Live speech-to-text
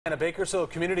And a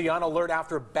Bakersfield community on alert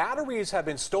after batteries have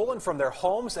been stolen from their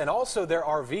homes and also their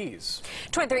RVs.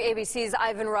 23 ABC's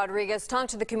Ivan Rodriguez talked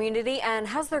to the community and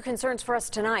has their concerns for us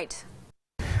tonight.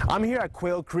 I'm here at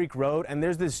Quail Creek Road, and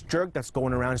there's this jerk that's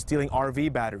going around stealing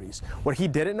RV batteries. What he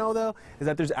didn't know, though, is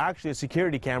that there's actually a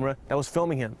security camera that was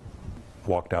filming him.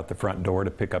 Walked out the front door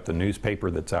to pick up the newspaper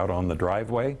that's out on the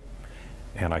driveway,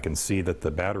 and I can see that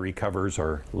the battery covers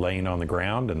are laying on the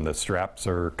ground and the straps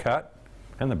are cut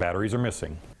and the batteries are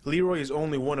missing. Leroy is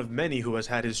only one of many who has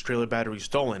had his trailer battery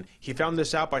stolen. He found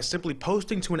this out by simply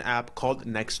posting to an app called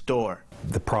Nextdoor.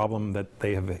 The problem that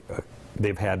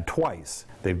they've had twice,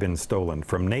 they've been stolen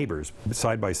from neighbors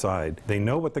side by side. They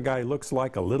know what the guy looks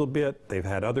like a little bit. They've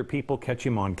had other people catch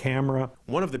him on camera.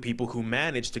 One of the people who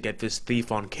managed to get this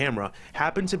thief on camera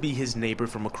happened to be his neighbor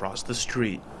from across the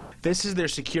street. This is their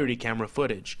security camera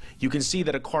footage. You can see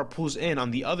that a car pulls in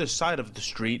on the other side of the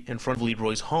street in front of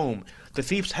Leroy's home. The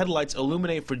thief's headlights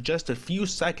illuminate for just a few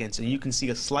seconds, and you can see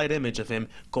a slight image of him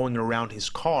going around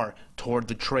his car toward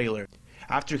the trailer.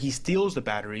 After he steals the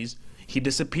batteries, he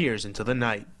disappears into the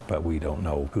night. But we don't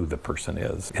know who the person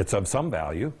is. It's of some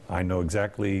value. I know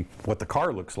exactly what the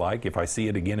car looks like. If I see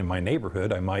it again in my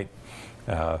neighborhood, I might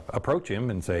approach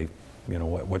him and say, you know,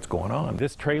 what's going on?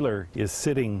 This trailer is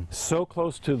sitting so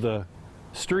close to the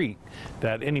street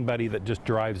that anybody that just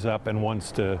drives up and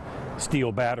wants to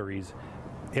steal batteries,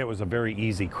 it was a very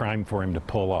easy crime for him to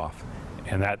pull off.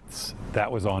 And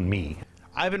that was on me.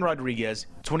 Ivan Rodriguez,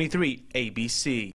 23 ABC.